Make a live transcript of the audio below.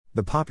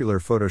The popular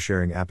photo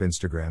sharing app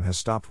Instagram has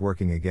stopped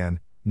working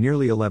again,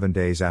 nearly 11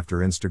 days after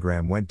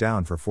Instagram went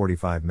down for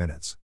 45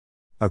 minutes.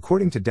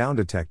 According to Down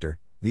Detector,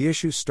 the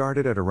issue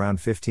started at around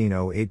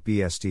 15:08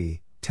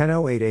 BST,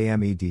 10:08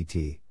 AM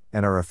EDT,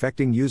 and are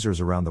affecting users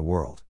around the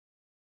world.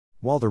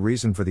 While the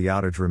reason for the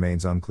outage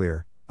remains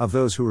unclear, of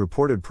those who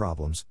reported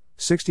problems,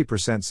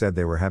 60% said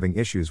they were having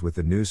issues with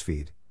the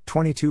newsfeed,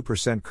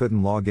 22%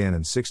 couldn't log in,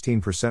 and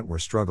 16% were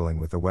struggling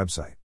with the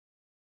website.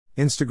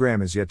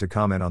 Instagram is yet to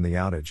comment on the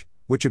outage,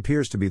 which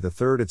appears to be the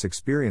third it's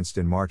experienced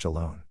in March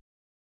alone.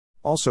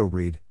 Also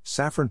read,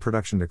 saffron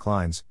production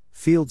declines,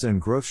 fields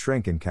and growth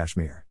shrink in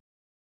Kashmir.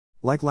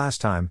 Like last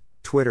time,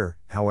 Twitter,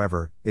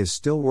 however, is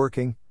still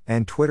working,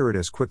 and Twitter it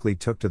as quickly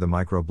took to the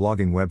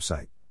microblogging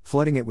website,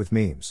 flooding it with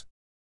memes.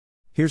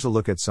 Here's a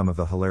look at some of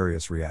the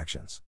hilarious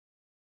reactions.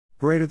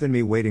 Greater than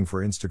me waiting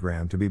for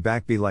Instagram to be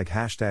back, be like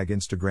hashtag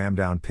Instagram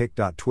down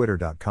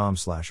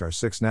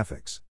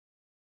pic.twitter.com/r6nefix.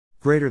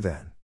 Greater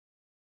than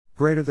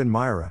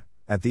Myra,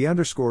 at the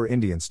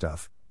 _Indian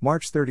stuff,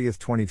 March 30,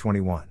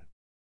 2021.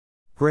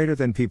 Greater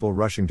than people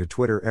rushing to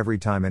Twitter every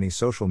time any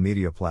social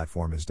media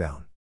platform is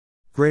down.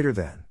 Greater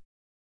than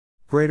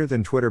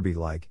Twitter be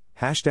like,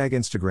 hashtag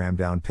Instagram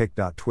down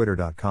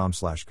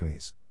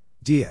pic.twitter.com/kmis.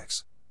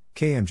 DX.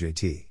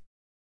 KMJT.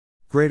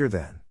 Greater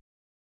than,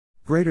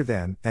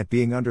 at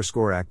being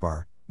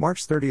 _Akbar,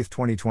 March 30,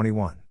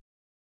 2021.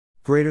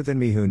 Greater than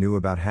me who knew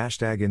about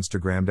hashtag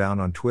Instagram down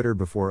on Twitter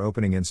before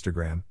opening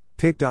Instagram,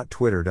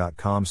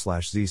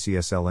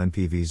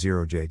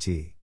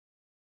 pic.twitter.com/ZCSLNPV0JT.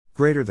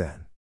 Greater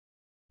than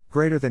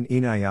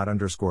Inayat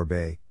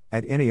 _Bay,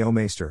 at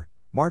Iniomaster,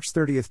 March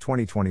 30,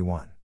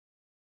 2021.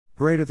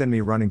 Greater than me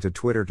running to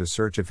Twitter to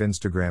search if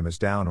Instagram is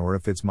down or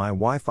if it's my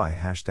Wi-Fi,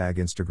 hashtag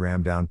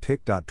Instagram down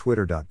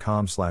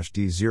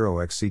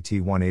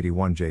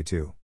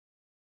pic.twitter.com/D0xCT181J2.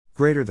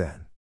 Greater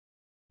than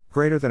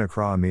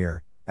Akra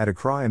Amir, at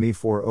Akra ME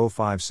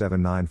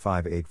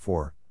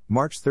 405795584,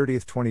 March 30,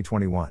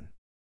 2021.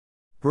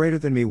 Greater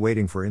than me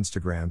waiting for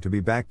Instagram to be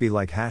back, be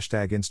like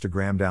hashtag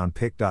Instagram down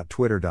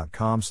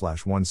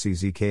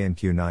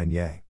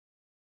pic.twitter.com/1CZKNQ9Yay.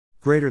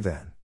 Greater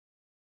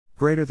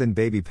than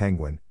Baby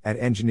Penguin, at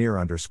engineer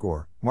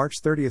 _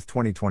 March 30,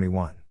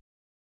 2021.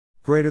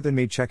 Greater than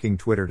me checking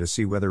Twitter to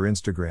see whether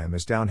Instagram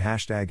is down,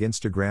 hashtag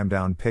Instagram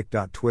down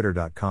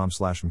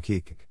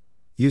pic.twitter.com/mkik.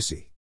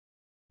 UC.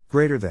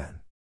 Greater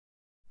than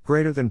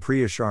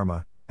Priya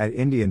Sharma, at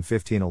Indian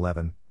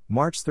 1511,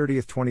 March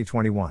 30,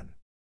 2021.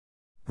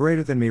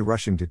 Greater than me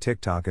rushing to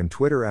TikTok and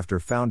Twitter after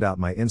found out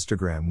my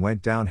Instagram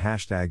went down,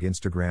 hashtag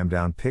Instagram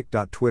down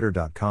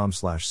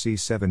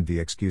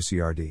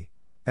pic.twitter.com/C7VXQCRD.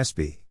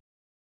 SB.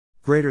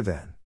 Greater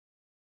than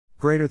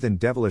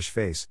Devilish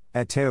Face,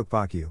 at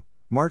Teokbakyu,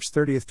 March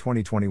 30,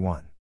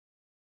 2021.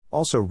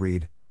 Also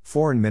read,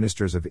 foreign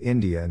ministers of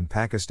India and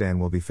Pakistan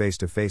will be face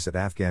to face at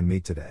Afghan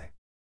meet today.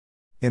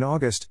 In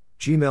August,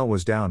 Gmail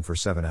was down for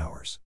 7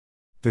 hours.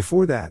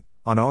 Before that,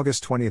 on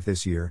August 20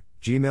 this year,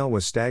 Gmail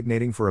was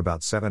stagnating for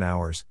about 7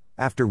 hours,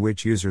 after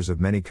which users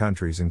of many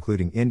countries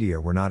including India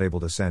were not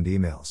able to send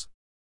emails.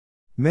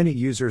 Many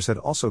users had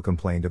also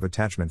complained of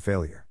attachment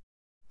failure.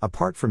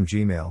 Apart from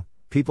Gmail,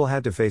 people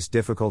had to face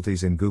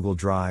difficulties in Google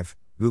Drive,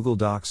 Google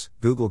Docs,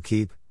 Google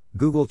Keep,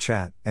 Google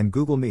Chat, and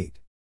Google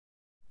Meet.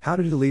 How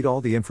to delete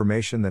all the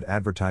information that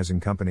advertising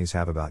companies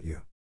have about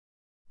you.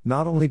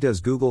 Not only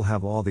does Google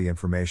have all the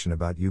information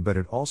about you, but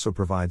it also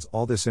provides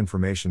all this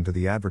information to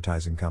the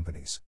advertising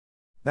companies.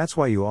 That's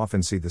why you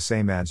often see the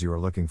same ads you are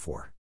looking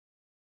for.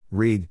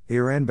 Read,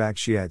 Iran-backed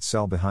Shiite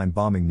cell behind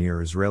bombing near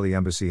Israeli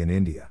embassy in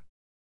India.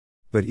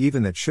 But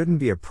even that shouldn't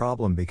be a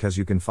problem because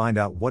you can find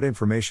out what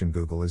information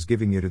Google is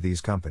giving you to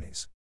these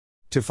companies.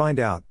 To find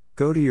out,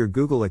 go to your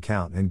Google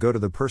account and go to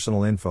the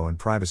personal info and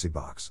privacy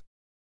box.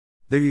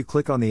 There you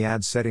click on the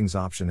ad settings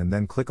option and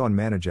then click on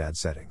manage ad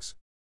settings.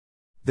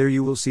 There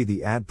you will see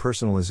the ad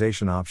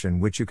personalization option,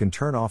 which you can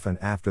turn off, and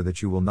after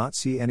that you will not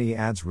see any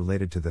ads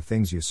related to the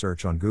things you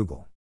search on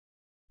Google.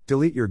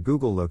 Delete your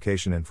Google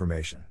location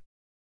information.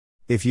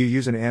 If you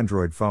use an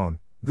Android phone,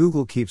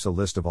 Google keeps a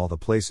list of all the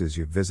places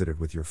you've visited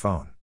with your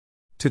phone.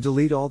 To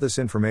delete all this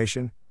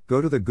information, go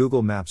to the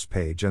Google Maps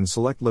page and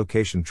select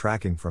location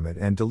tracking from it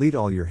and delete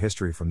all your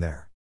history from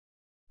there.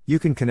 You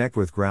can connect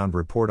with Ground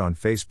Report on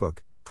Facebook,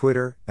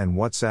 Twitter, and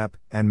WhatsApp,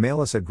 and mail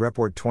us at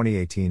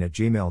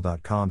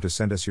greport2018@gmail.com to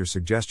send us your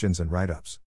suggestions and write-ups.